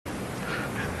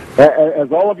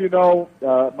As all of you know,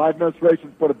 my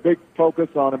administration put a big focus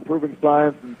on improving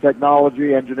science and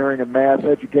technology, engineering and math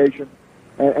education,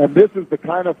 and this is the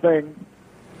kind of thing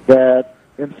that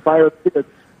inspires kids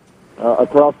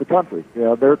across the country. You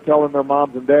know, they're telling their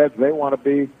moms and dads they want to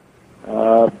be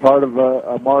part of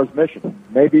a Mars mission,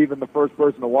 maybe even the first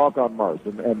person to walk on Mars,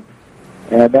 and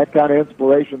that kind of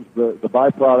inspiration is the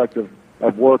byproduct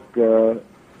of work of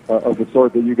the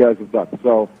sort that you guys have done.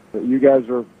 So you guys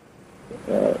are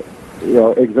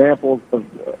examples of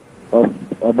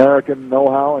American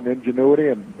know-how and ingenuity,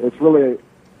 and it's really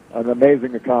an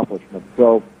amazing accomplishment.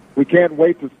 So we can't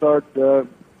wait to start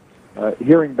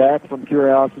hearing back from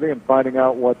Curiosity and finding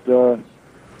out what's going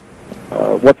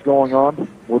on.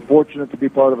 We're fortunate to be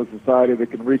part of a society that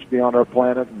can reach beyond our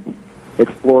planet and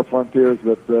explore frontiers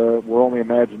that were only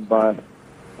imagined by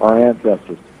our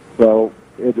ancestors. So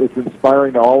it's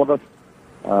inspiring to all of us.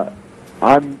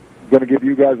 I'm going to give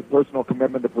you guys a personal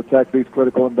commitment to protect these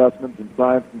critical investments in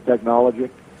science and technology.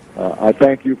 I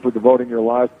thank you for devoting your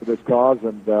lives to this cause,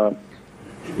 and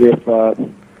if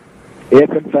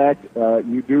in fact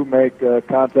you do make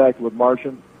contact with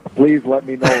Martians, please let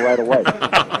me know right away,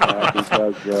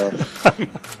 because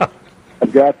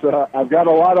I've got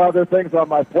a lot of other things on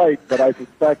my plate, but I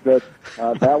suspect that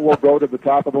that will go to the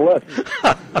top of the list.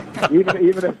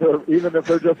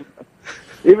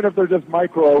 Even if they're just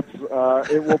microbes,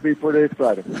 it will be pretty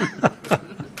exciting.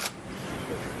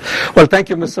 Well, thank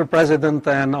you, Mr. President,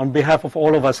 and on behalf of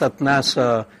all of us at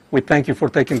NASA, we thank you for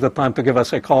taking the time to give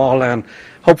us a call, and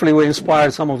hopefully we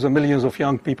inspired some of the millions of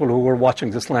young people who were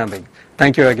watching this landing.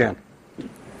 Thank you again.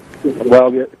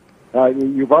 Well,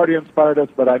 you've already inspired us,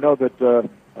 but I know that the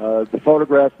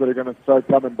photographs that are going to start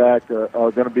coming back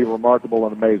are going to be remarkable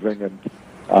and amazing, and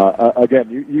again,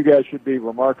 you guys should be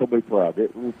remarkably proud.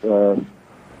 It's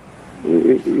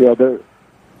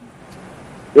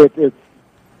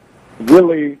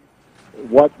really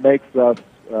what makes us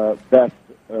best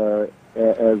as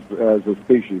a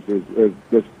species is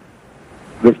this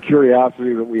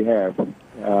curiosity that we have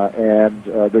and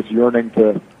this yearning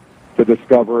to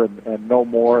discover and know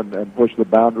more and push the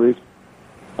boundaries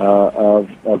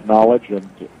of knowledge, and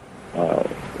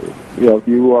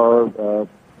you are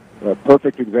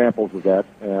perfect examples of that,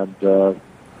 and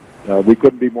we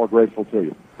couldn't be more grateful to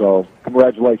you. So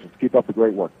congratulations. Keep up the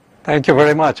great work. Thank you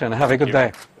very much, and have a good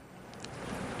day.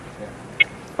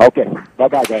 Okay.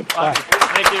 Bye-bye, guys. Bye.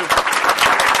 Thank you.